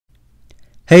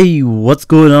Hey, what's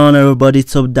going on everybody?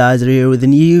 It's aBodizeR here with a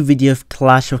new video of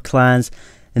Clash of Clans,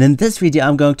 and in this video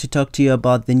I'm going to talk to you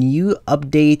about the new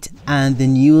update and the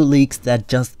new leaks that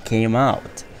just came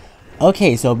out.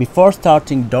 Okay, so before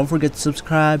starting, don't forget to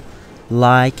subscribe,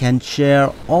 like and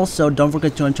share. Also, don't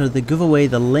forget to enter the giveaway.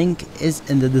 The link is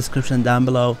in the description down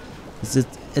below.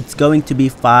 It's going to be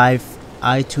 5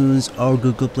 iTunes or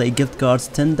Google Play gift cards,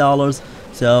 $10.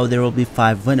 So there will be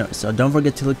 5 winners, so don't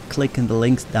forget to click in the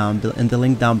link down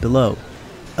below.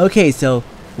 Okay, so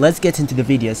let's get into the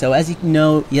video. So as you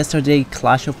know, yesterday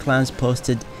Clash of Clans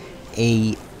posted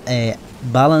a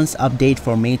balance update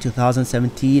for May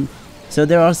 2017. So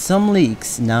there are some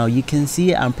leaks. Now you can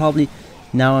see I'm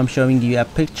showing you a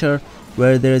picture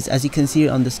where there's, as you can see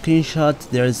on the screenshot,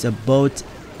 there's a boat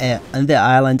on the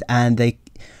island, and the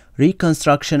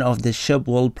reconstruction of the ship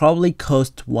will probably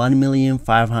cost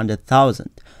 1,500,000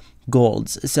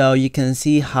 golds. So you can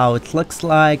see how it looks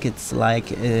like. It's like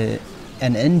an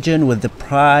engine with the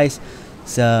price,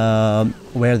 so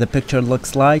where the picture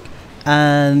looks like,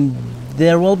 and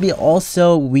there will be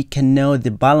also, we can know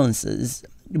the balances.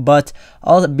 But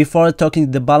before talking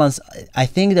the balance, I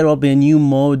think there will be a new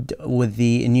mode with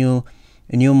the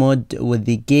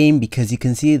game, because you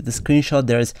can see the screenshot,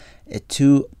 there's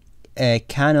two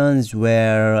cannons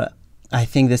where I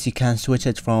think this you can switch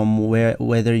it from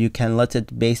whether you can let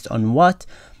it based on what.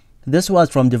 This was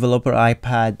from developer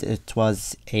iPad. It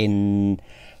was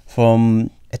from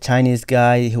a Chinese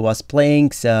guy who was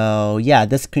playing. So yeah,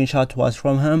 this screenshot was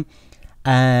from him,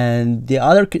 and the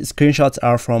other screenshots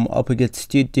are from Opegit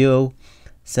Studio,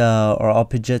 or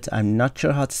Opegit. I'm not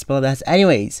sure how to spell that.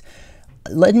 Anyways,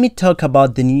 let me talk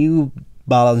about the new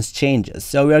balance changes.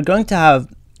 So we are going to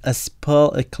have a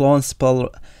clone spell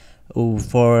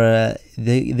for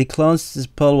the clone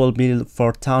spell will be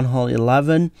for Town Hall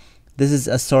 11. This is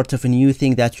a sort of a new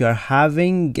thing that you are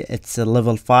having. It's a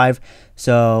level 5,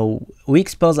 so weak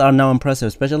spells are now impressive,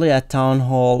 especially at Town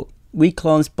Hall. Weak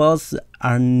clone spells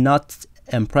are not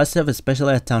impressive,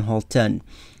 especially at Town Hall 10.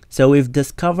 So we've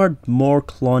discovered more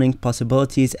cloning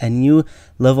possibilities. A new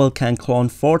level can clone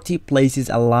 40 places,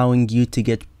 allowing you to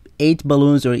get 8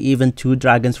 balloons or even 2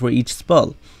 dragons for each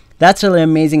spell. That's really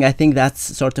amazing. I think that's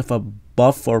sort of a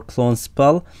buff for clone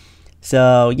spell.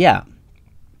 So yeah.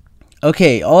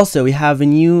 Okay, also we have a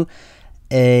new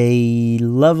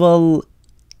level.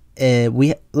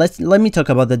 Let me talk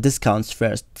about the discounts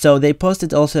first. So they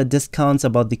posted also discounts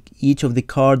about each of the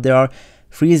card. There are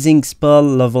freezing spell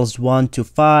levels 1 to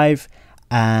 5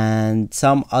 and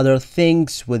some other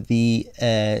things with the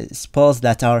spells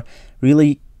that are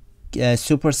really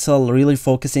Supercell really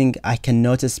focusing. I can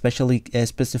notice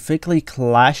specifically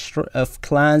Clash of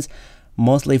Clans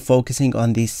mostly focusing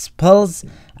on these spells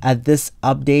at this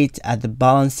update, at the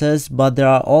balances, but there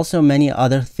are also many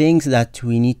other things that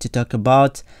we need to talk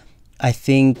about. I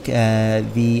think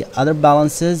the other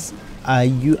balances,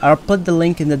 I'll put the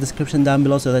link in the description down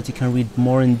below so that you can read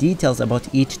more in details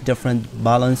about each different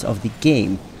balance of the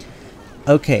game.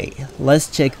 Okay, let's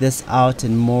check this out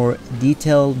in more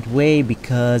detailed way,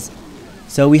 because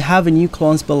so we have a new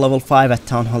clone spell level 5 at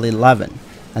Town Hall 11,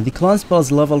 and the clone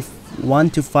spell's level 1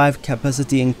 to 5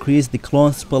 capacity increased. The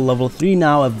clone spell level 3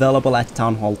 now available at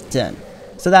Town Hall 10.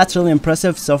 So that's really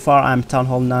impressive. So far I'm Town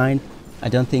Hall 9. I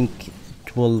don't think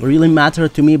it will really matter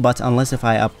to me, but unless if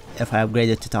I upgrade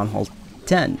it to Town Hall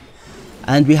 10.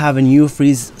 And we have a new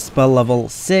freeze spell level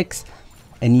 6,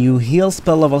 a new heal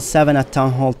spell level 7 at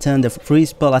Town Hall 10, the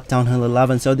freeze spell at Town Hall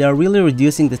 11. So they are really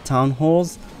reducing the town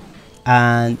halls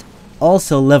and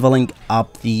also leveling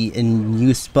up the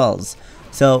new spells.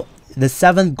 So the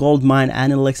 7th gold mine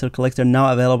and elixir collector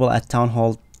now available at Town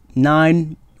Hall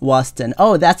 9 was 10.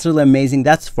 Oh, that's really amazing.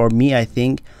 That's for me, I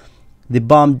think. The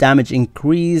bomb damage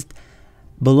increased,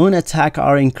 balloon attack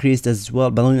are increased as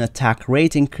well, balloon attack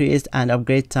rate increased, and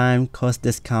upgrade time cost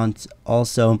discounts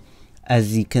also,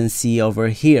 as you can see over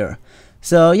here.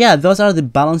 So yeah, those are the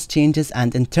balance changes.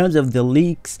 And in terms of the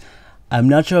leaks, I'm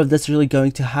not sure if that's really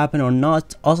going to happen or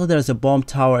not. Also, there's a bomb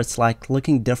tower. It's like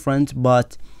looking different,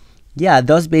 but yeah,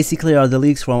 those basically are the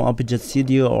leaks from Opegit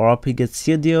Studio or Opegit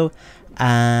Studio,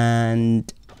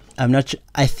 and I'm not sure.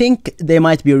 I think they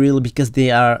might be real, because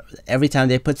they are, every time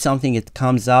they put something it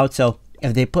comes out. So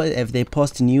if they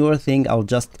post a newer thing, I will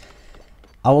just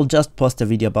post a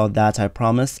video about that, I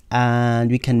promise,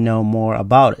 and we can know more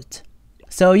about it.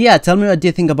 So yeah, tell me what do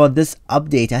you think about this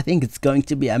update. I think it's going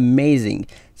to be amazing.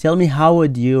 Tell me, how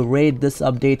would you rate this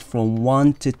update from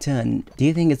 1 to 10? Do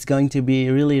you think it's going to be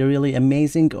really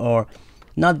amazing, or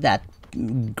not that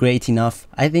great enough?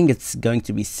 I think it's going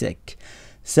to be sick.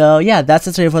 So yeah, that's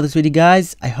it for this video,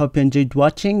 guys. I hope you enjoyed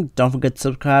watching. Don't forget to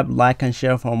subscribe, like, and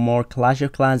share for more Clash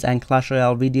of Clans and Clash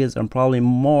Royale videos, and probably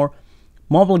more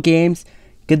mobile games.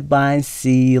 Goodbye and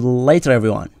see you later,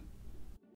 everyone.